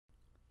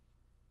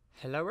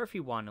Hello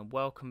everyone and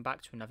welcome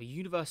back to another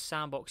Universe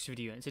Sandbox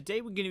video, and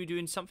today we're going to be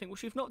doing something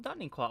which we've not done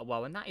in quite a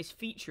while, and that is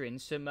featuring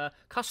some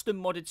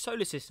custom modded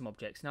solar system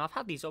objects. Now I've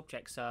had these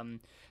objects,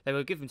 they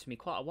were given to me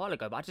quite a while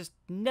ago, but I just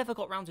never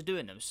got around to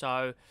doing them,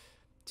 so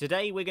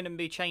today we're going to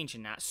be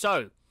changing that.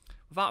 So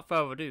without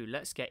further ado,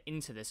 let's get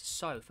into this.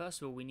 So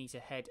first of all, we need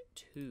to head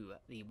to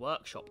the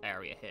workshop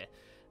area here,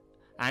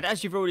 and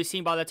as you've already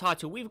seen by the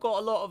title, we've got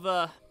a lot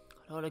of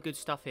good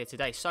stuff here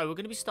today. So we're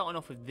going to be starting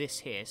off with this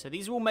here. So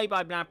these are all made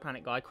by Mad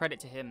Planet Guy. Credit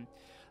to him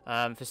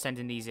for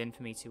sending these in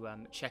for me to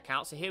check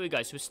out. So here we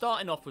go. So we're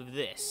starting off with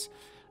this.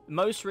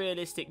 Most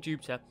realistic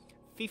Jupiter,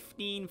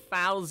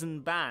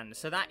 15,000 bands.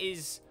 So that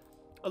is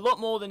a lot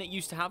more than it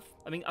used to have.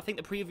 I mean, I think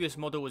the previous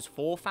model was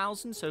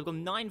 4,000. So we've got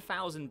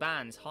 9,000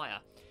 bands higher.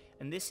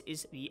 And this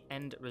is the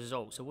end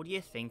result. So what do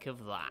you think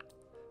of that?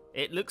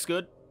 It looks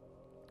good.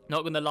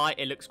 Not going to lie,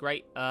 it looks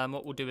great.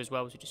 What we'll do as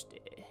well is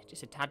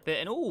just a tad bit.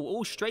 And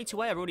oh, straight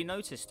away, I've already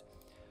noticed.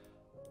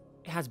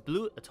 It has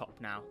blue at the top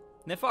now.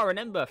 And if I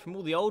remember from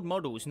all the old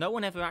models, no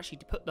one ever actually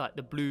put like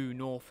the blue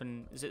north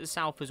and is it the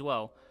south as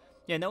well?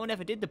 Yeah, no one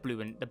ever did the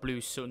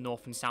blue sort of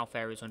north and south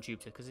areas on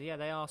Jupiter because yeah,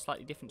 they are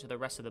slightly different to the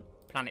rest of the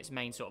planet's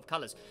main sort of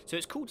colours. So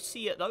it's cool to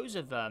see that those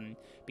have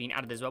been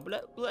added as well.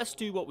 But let's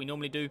do what we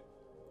normally do,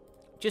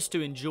 just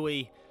to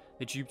enjoy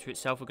the Jupiter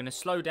itself. We're going to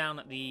slow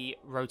down the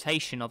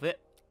rotation of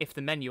it. If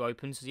the menu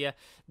opens, yeah,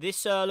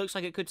 this looks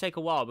like it could take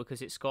a while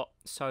because it's got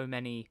so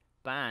many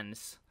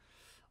bands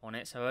on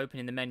it. So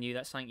opening the menu,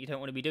 that's something you don't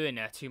want to be doing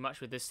there too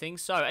much with this thing.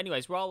 So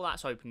anyways, while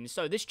that's opening,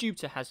 so this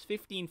Jupiter has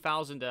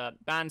 15,000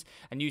 bands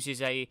and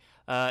uses a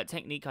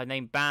technique I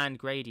named band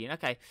gradient.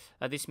 Okay,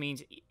 this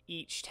means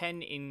each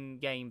 10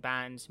 in-game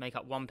bands make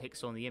up 1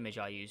 pixel on the image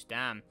I use.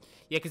 Damn.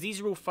 Yeah, because these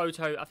are all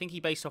photo, I think he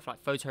based off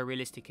like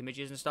photorealistic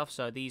images and stuff.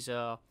 So these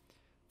are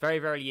very,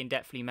 very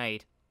in-depthly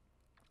made.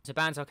 So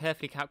bands are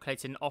carefully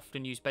calculated and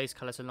often use base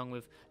colours along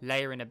with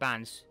layering the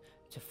bands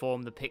to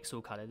form the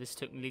pixel colour. This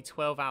took nearly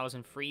 12 hours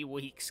and 3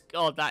 weeks.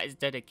 God, that is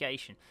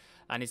dedication.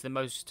 And is the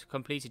most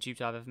completed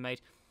Jupiter I've ever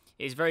made.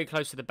 It is very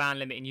close to the band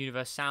limit in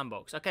Universe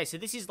Sandbox. Okay, so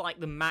this is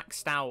like the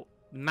max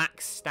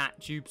stat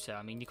Jupiter.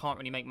 I mean, you can't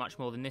really make much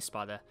more than this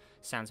by the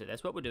sounds of it.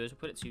 So what we'll do is we'll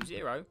put it to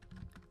 0.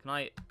 There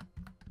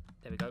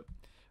we go. Right,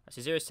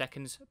 so 0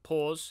 seconds.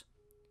 Pause.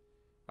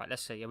 Right,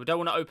 let's see. Yeah, we don't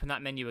want to open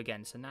that menu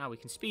again. So now we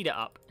can speed it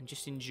up and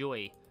just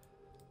enjoy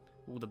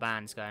all the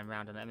bands going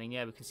around on it. I mean,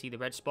 yeah, we can see the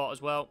red spot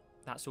as well.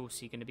 That's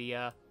also going to be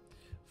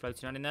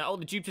floating around in there. Oh,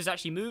 the Jupiter's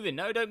actually moving.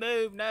 No, don't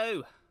move.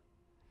 No.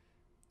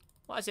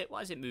 Why is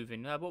it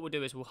moving? What we'll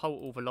do is we'll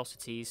hold all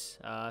velocities,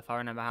 if I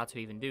remember how to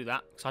even do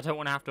that, because I don't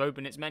want to have to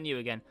open its menu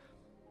again.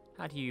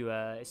 How do you,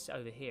 it's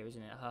over here,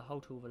 isn't it?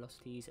 Hold all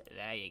velocities.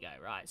 There you go.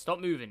 Right, stop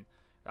moving.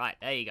 Right,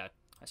 there you go.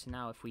 So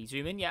now if we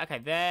zoom in, yeah, okay,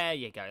 there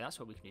you go. That's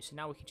what we can do. So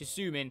now we can just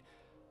zoom in,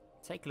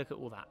 take a look at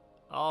all that.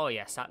 Oh,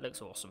 yes, that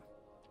looks awesome.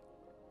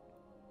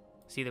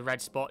 See the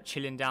red spot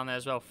chilling down there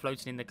as well,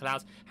 floating in the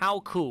clouds. How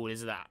cool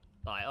is that?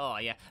 Like, oh,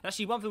 yeah.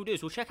 Actually, one thing we'll do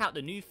is we'll check out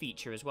the new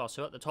feature as well.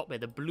 So at the top there,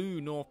 the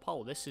blue North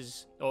Pole. This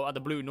is, or the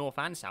blue North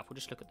and South. We'll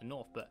just look at the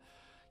North. But,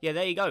 yeah,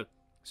 there you go.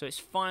 So it's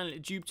finally,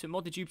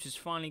 modded Jupiter's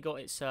finally got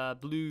its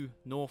blue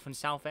North and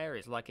South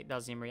areas like it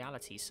does in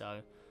reality. So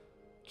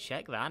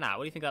check that out.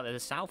 What do you think about that? The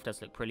South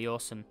does look pretty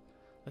awesome.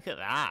 Look at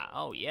that.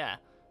 Oh, yeah.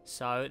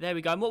 So there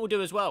we go. And what we'll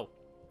do as well,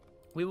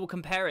 we will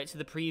compare it to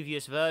the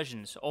previous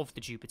versions of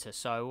the Jupiter.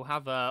 So we'll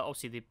have,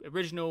 obviously, the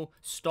original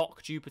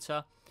stock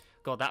Jupiter.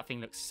 God, that thing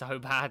looks so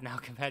bad now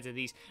compared to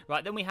these.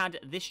 Right, then we had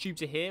this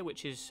Jupiter here,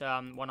 which is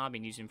one I've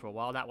been using for a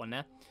while, that one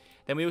there.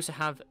 Then we also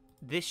have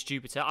this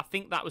Jupiter. I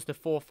think that was the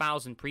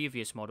 4,000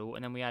 previous model.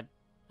 And then we had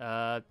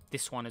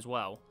this one as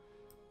well.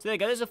 So there you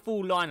go. There's a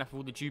full lineup of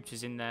all the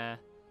Jupiters in there.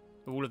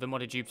 All of the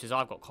modded Jupiters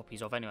I've got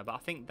copies of anyway. But I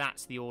think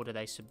that's the order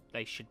they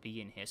should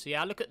be in here. So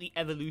yeah, look at the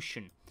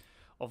evolution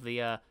of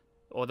the...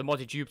 or the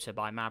modded Jupiter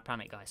by Mad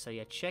Planet Guy. So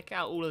yeah, check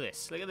out all of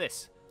this. Look at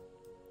this.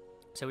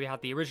 So we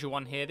have the original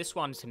one here. This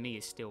one to me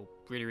is still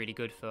really, really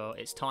good for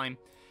its time.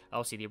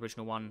 Obviously the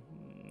original one,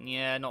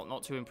 yeah,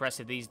 not too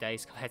impressive these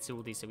days compared to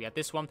all these. So we had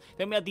this one.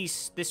 Then we had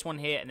this one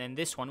here and then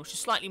this one, which is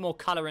slightly more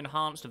colour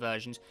enhanced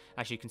versions,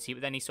 as you can see.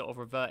 But then he sort of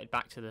reverted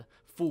back to the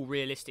full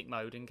realistic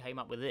mode and came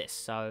up with this.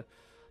 So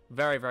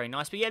very, very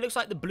nice. But yeah, it looks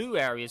like the blue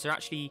areas are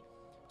actually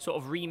sort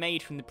of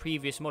remade from the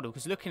previous model,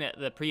 because looking at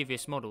the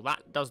previous model,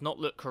 that does not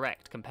look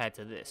correct compared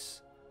to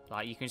this.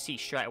 Like, you can see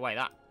straight away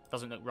that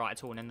doesn't look right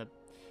at all. And then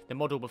the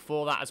model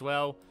before that as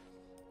well,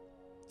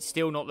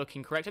 still not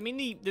looking correct. I mean,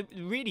 the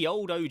really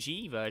old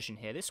OG version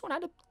here, this one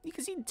had you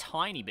can see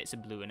tiny bits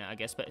of blue in it, I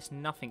guess, but it's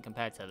nothing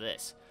compared to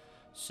this.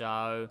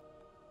 So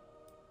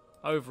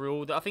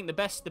overall, I think the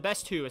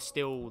best two are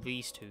still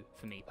these two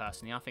for me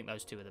personally. I think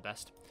those two are the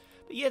best.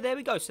 But yeah, there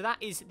we go. So that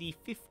is the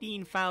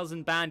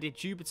 15,000 banded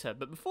Jupiter.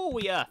 But before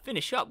we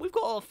finish up, we've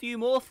got a few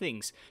more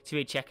things to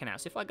be checking out.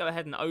 So if I go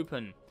ahead and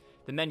open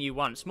the menu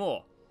once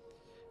more,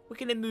 we're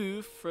going to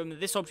move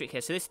from this object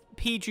here. So this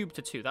P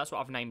Jupiter 2, that's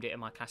what I've named it in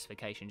my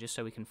classification, just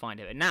so we can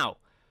find it. And now,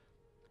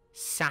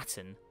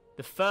 Saturn,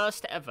 the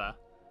first ever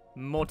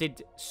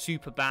modded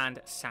super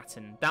band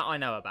Saturn. That I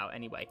know about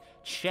anyway.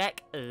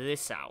 Check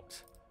this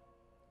out.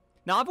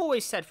 Now, I've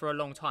always said for a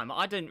long time,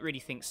 I didn't really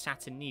think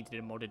Saturn needed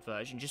a modded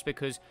version, just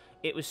because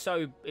it was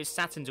so...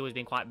 Saturn's always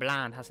been quite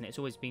bland, hasn't it? It's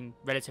always been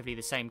relatively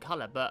the same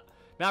colour, but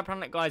now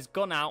Planet Guy's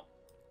gone out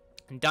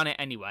and done it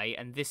anyway,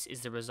 and this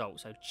is the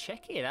result. So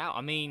check it out.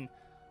 I mean,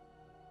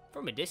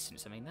 from a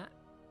distance, I mean, that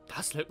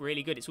does look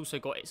really good. It's also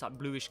got its like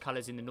bluish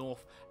colours in the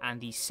north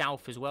and the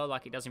south as well,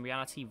 like it does in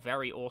reality.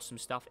 Very awesome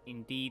stuff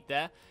indeed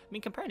there. I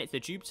mean, comparing it to the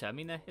Jupiter, I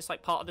mean, it's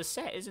like part of the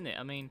set, isn't it?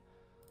 I mean,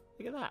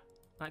 look at that.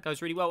 That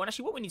goes really well. And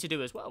actually, what we need to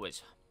do as well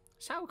is,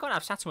 so we can't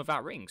have Saturn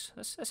without rings.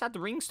 Let's add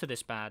the rings to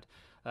this bad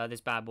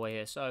boy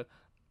here. So,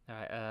 all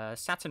right,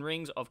 Saturn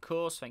rings, of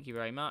course. Thank you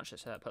very much.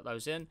 Let's put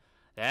those in.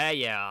 There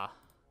you are.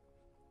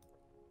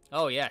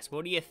 Oh yes,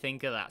 what do you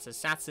think of that? So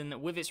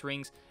Saturn with its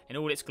rings in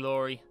all its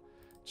glory.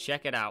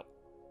 Check it out.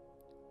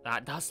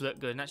 That does look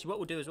good. And actually, what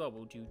we'll do as well,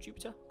 we'll do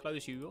Jupiter.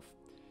 Close you off.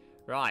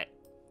 Right,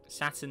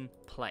 Saturn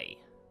play.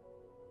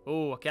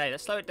 Oh, okay.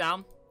 Let's slow it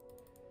down,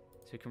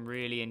 so we can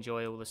really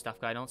enjoy all the stuff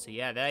going on. So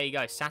yeah, there you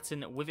go.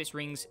 Saturn with its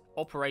rings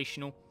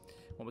operational.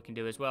 What we can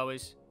do as well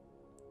is,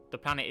 the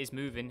planet is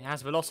moving. It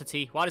has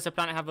velocity. Why does the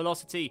planet have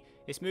velocity?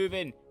 It's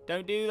moving.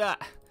 Don't do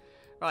that.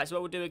 Right, so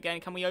what we'll do again,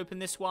 can we open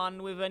this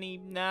one with any...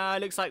 No,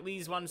 it looks like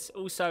these ones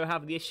also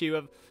have the issue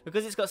of...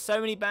 Because it's got so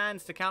many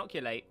bands to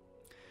calculate,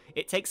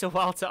 it takes a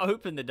while to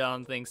open the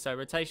darn thing. So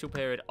rotational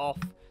period off,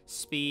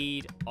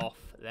 speed off.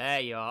 There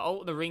you are.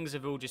 Oh, the rings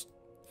have all just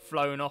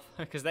flown off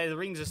because the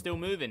rings are still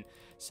moving.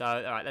 So,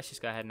 all right, let's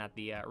just go ahead and add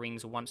the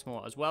rings once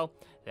more as well.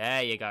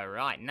 There you go.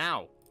 Right,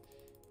 now,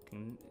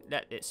 can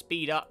let it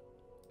speed up.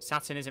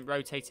 Saturn isn't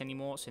rotating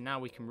anymore, so now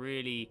we can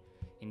really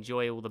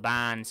enjoy all the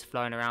bands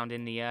flowing around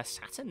in the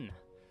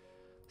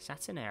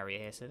Saturn area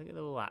here. So look at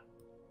all that.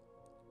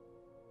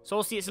 So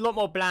obviously it's a lot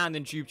more bland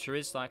than Jupiter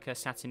is, like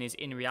Saturn is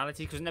in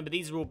reality, because remember,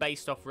 these are all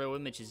based off real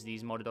images,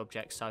 these modded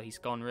objects, so he's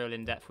gone real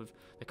in depth with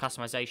the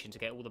customization to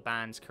get all the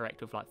bands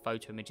correct with like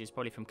photo images,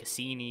 probably from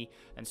Cassini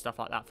and stuff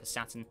like that for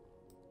Saturn.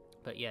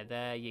 But yeah,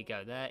 there you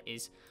go. There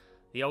is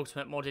the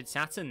ultimate modded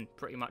Saturn,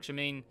 pretty much. I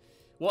mean,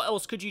 what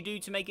else could you do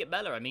to make it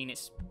better? I mean,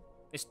 it's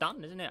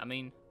done, isn't it? I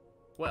mean,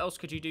 what else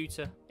could you do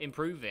to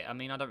improve it? I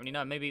mean, I don't really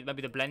know. Maybe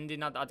the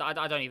blending.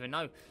 I don't even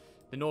know.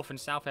 The north and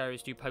south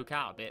areas do poke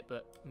out a bit,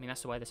 but I mean,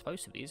 that's the way they're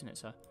supposed to be, isn't it?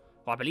 So,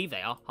 well, I believe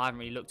they are. I haven't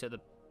really looked at the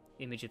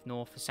image of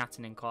north for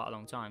Saturn in quite a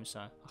long time,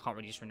 so I can't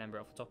really just remember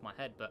it off the top of my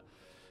head. But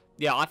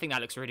yeah, I think that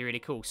looks really, really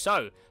cool.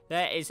 So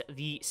there is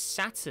the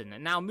Saturn.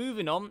 Now,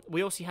 moving on,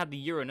 we also had the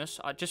Uranus.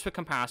 Just for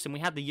comparison, we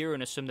had the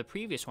Uranus from the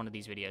previous one of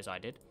these videos I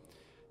did.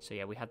 So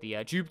yeah, we had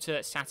the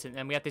Jupiter, Saturn,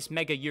 and we had this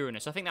mega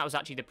Uranus. I think that was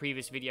actually the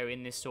previous video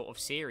in this sort of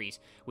series.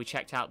 We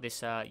checked out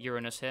this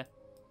Uranus here.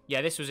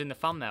 Yeah, this was in the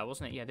thumbnail,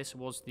 wasn't it? Yeah, this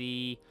was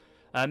the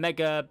new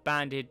mega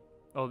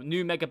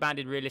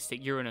banded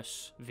realistic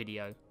Uranus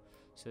video.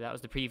 So that was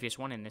the previous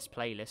one in this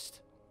playlist.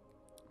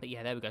 But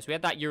yeah, there we go. So we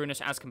had that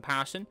Uranus as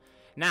comparison.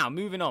 Now,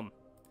 moving on.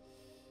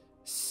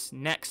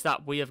 Next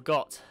up, we have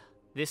got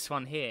this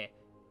one here.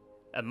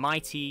 A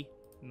mighty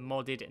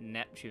modded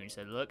Neptune.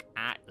 So look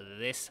at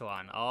this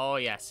one. Oh,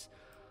 yes.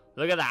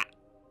 Look at that.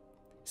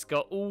 It's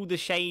got all the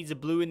shades of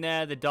blue in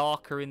there. The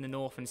darker in the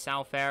north and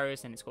south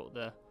areas. And it's got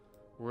the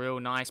real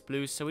nice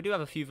blues. So we do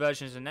have a few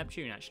versions of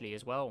Neptune, actually,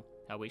 as well.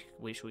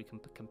 Which we can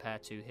compare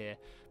to here.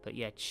 But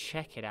yeah,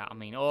 check it out. I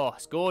mean, oh,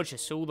 it's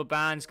gorgeous. All the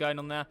bands going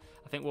on there.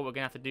 I think what we're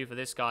gonna have to do for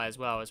this guy as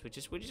well is we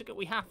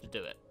have to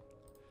do it.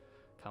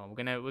 Come on,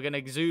 we're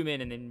gonna zoom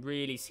in and then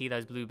really see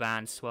those blue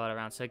bands swirl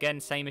around. So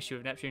again, same issue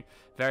with Neptune.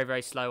 Very,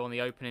 very slow on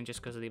the opening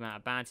just because of the amount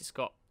of bands it's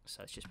got.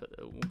 So let's just put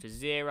the all to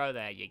 0.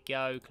 There you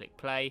go. Click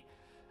play,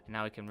 and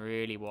now we can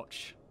really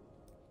watch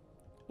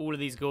all of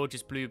these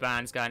gorgeous blue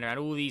bands going around.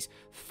 All these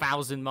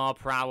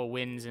 1,000-mile-per-hour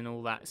winds and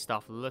all that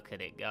stuff. Look at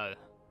it go.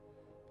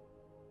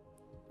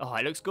 Oh,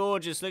 it looks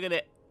gorgeous. Look at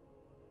it.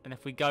 And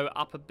if we go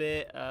up a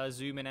bit,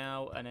 zooming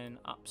out, and then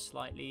up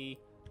slightly.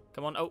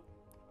 Come on. Oh,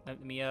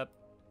 let me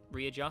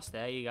readjust.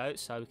 There you go.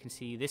 So we can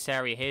see this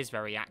area here is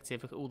very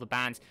active. Look at all the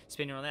bands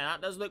spinning on there.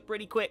 That does look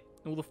pretty quick.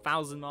 All the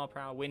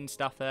 1,000-mile-per-hour wind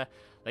stuff there.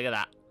 Look at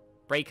that.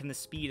 Breaking the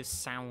speed of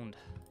sound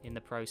in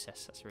the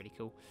process. That's really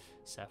cool.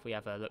 So if we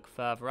have a look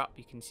further up,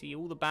 you can see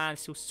all the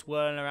bands still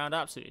swirling around.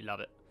 Absolutely love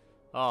it.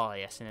 Oh,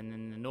 yes. And then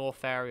in the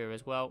north area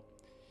as well.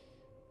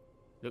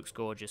 Looks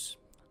gorgeous.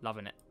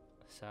 Loving it.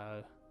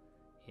 So,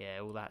 yeah,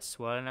 all that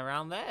swirling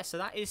around there. So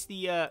that is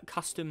the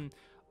custom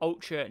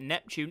Ultra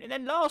Neptune. And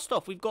then last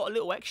off, we've got a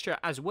little extra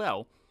as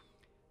well.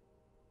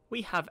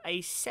 We have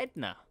a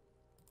Sedna.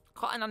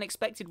 Quite an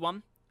unexpected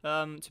one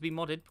to be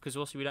modded, because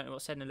also we don't know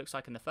what Sedna looks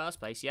like in the first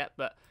place yet.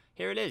 But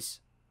here it is.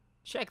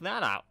 Check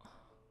that out.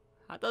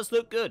 That does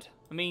look good.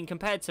 I mean,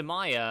 compared to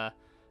my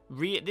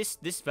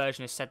this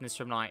version of Sedna's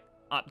from like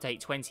update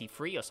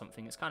 23 or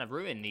something. It's kind of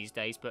ruined these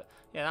days. But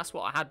yeah, that's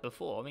what I had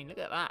before. I mean, look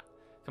at that.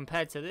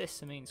 Compared to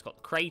this, I mean, it's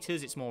got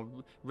craters, it's more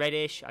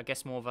reddish, I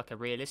guess more of like a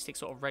realistic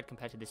sort of red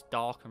compared to this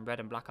dark and red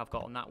and black I've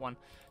got on that one.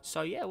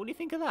 So yeah, what do you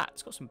think of that?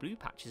 It's got some blue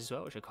patches as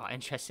well, which are quite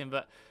interesting,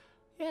 but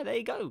yeah, there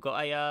you go.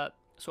 Got a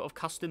sort of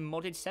custom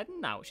modded Saturn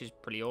now, which is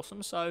pretty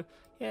awesome. So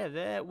yeah,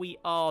 there we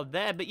are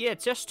there. But yeah,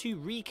 just to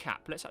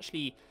recap, let's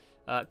actually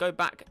go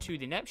back to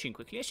the Neptune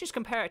quickly. Let's just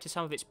compare it to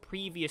some of its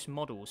previous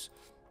models.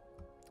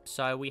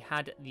 So we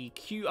had the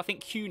Q, I think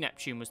Q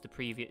Neptune was the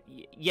previous,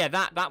 yeah,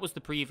 that was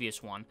the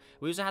previous one.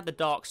 We also had the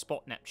dark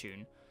spot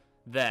Neptune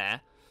there,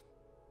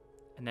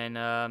 and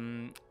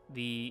then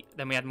we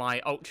had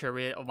my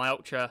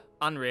ultra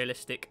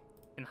unrealistic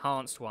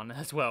enhanced one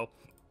as well.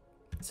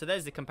 So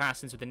there's the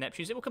comparisons with the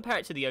Neptunes. It will compare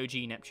it to the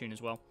OG Neptune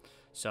as well.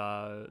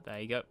 So there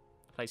you go,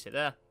 place it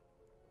there.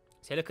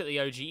 So look at the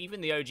OG.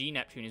 Even the OG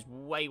Neptune is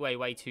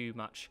way too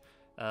much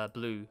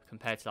blue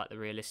compared to like the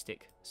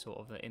realistic sort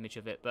of image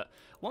of it. But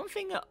one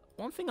thing that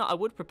I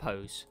would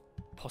propose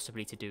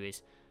possibly to do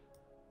is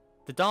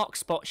the dark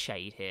spot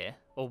shade here,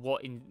 or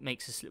what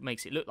makes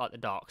it look like the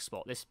dark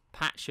spot. This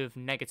patch of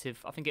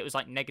negative, I think it was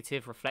like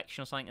negative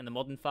reflection or something in the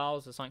modern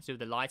files, or something to do with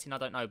the lighting. I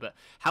don't know, but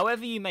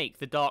however you make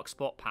the dark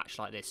spot patch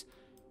like this,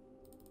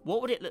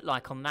 what would it look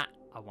like on that?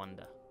 I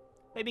wonder.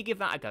 Maybe give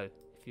that a go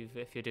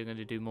if you're going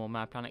to do more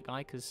Mad Planet Guy,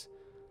 because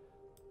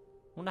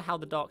I wonder how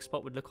the dark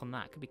spot would look on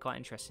that. Could be quite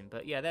interesting.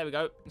 But yeah, there we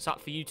go. It's up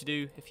for you to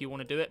do if you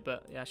want to do it.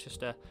 But yeah, it's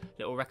just a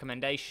little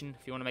recommendation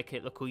if you want to make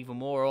it look even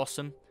more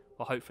awesome.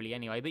 Well, hopefully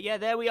anyway. But yeah,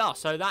 there we are.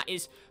 So that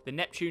is the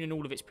Neptune and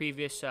all of its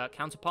previous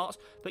counterparts.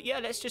 But yeah,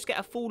 let's just get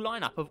a full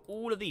lineup of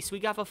all of these. So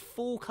we have a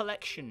full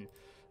collection.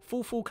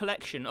 Full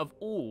collection of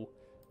all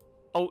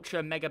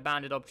ultra mega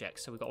banded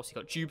objects. So we've obviously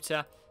got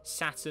Jupiter,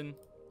 Saturn.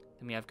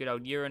 Then we have good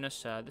old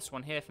Uranus. This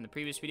one here from the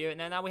previous video. And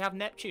then now we have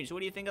Neptune. So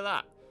what do you think of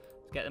that?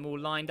 Get them all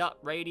lined up,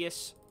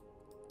 radius,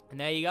 and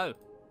there you go.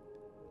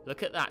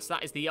 Look at that. So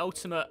that is the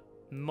ultimate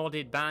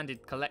modded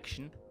banded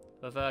collection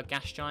of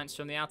gas giants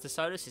from the outer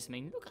solar system. I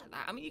mean, look at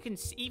that. I mean, you can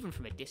see, even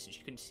from a distance,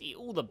 you can see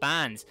all the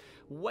bands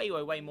way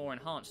more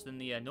enhanced than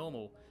the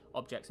normal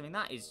objects. I mean,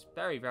 that is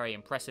very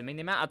impressive. I mean,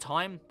 the amount of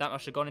time that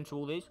must have gone into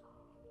all these.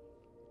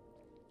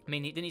 I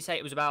mean, didn't he say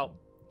it was about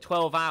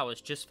 12 hours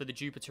just for the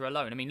Jupiter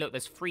alone? I mean, look,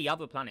 there's 3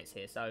 other planets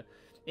here. So,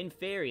 in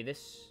theory,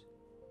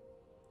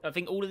 I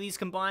think all of these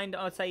combined,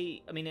 I'd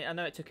say, I mean, I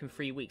know it took him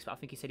 3 weeks, but I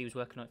think he said he was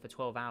working on it for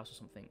 12 hours or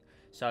something.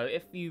 So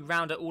if you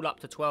round it all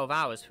up to 12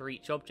 hours for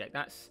each object,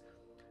 that's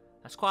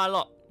quite a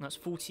lot. That's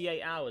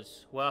 48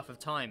 hours worth of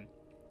time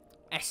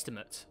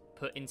estimate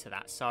put into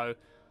that. So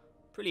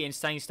pretty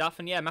insane stuff.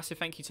 And yeah, massive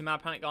thank you to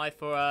Mad Planet Guy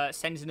for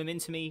sending them in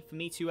to me for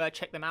me to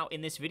check them out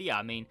in this video.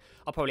 I mean,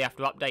 I'll probably have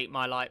to update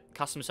my like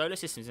custom solar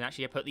systems and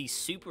actually put these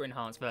super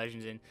enhanced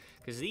versions in,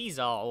 because these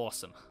are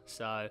awesome.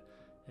 So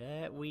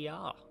there we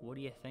are. What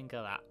do you think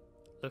of that?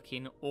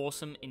 Looking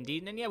awesome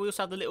indeed. And then yeah, we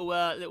also have the little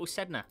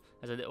Sedna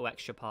as a little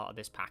extra part of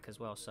this pack as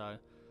well. So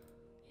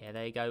yeah,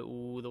 there you go,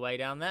 all the way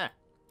down there.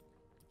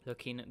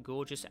 Looking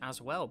gorgeous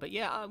as well. But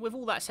yeah, with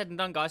all that said and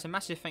done, guys, a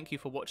massive thank you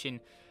for watching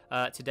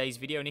today's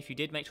video. And if you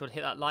did, make sure to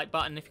hit that like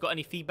button. If you've got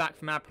any feedback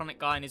from our Planet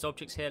Guy and his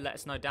objects here, let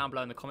us know down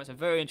below in the comments. I'm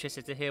very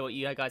interested to hear what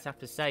you guys have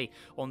to say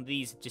on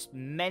these just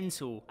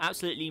mental,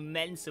 absolutely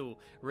mental,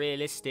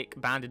 realistic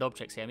banded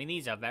objects here. I mean,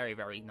 these are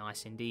very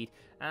nice indeed.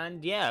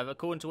 And yeah,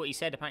 according to what he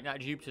said, apparently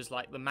that Jupiter's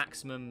like the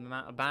maximum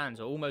amount of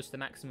bands, or almost the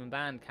maximum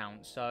band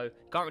count. So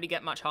can't really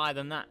get much higher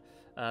than that.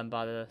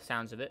 By the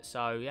sounds of it.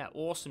 So yeah,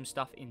 awesome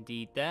stuff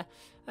indeed there.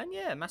 And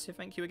yeah, massive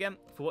thank you again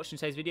for watching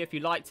today's video. If you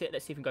liked it,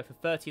 let's see if we can go for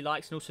 30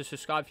 likes, and also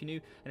subscribe if you're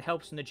new, and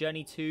help us on the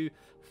journey to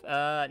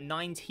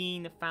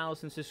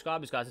 19,000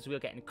 subscribers, guys, as we are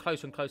getting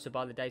closer and closer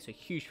by the day. So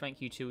huge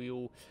thank you to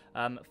you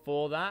all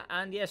for that.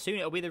 And yeah, soon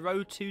it'll be the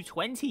road to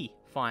 20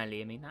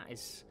 finally. I mean, that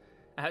is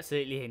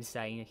absolutely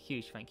insane. A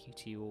huge thank you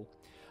to you all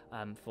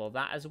for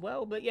that as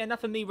well. But yeah,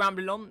 enough of me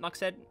rambling on. Like I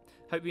said,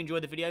 hope you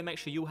enjoyed the video. Make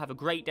sure you all have a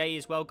great day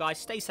as well, guys.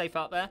 Stay safe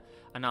out there,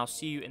 and I'll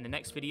see you in the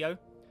next video.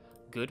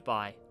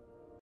 Goodbye.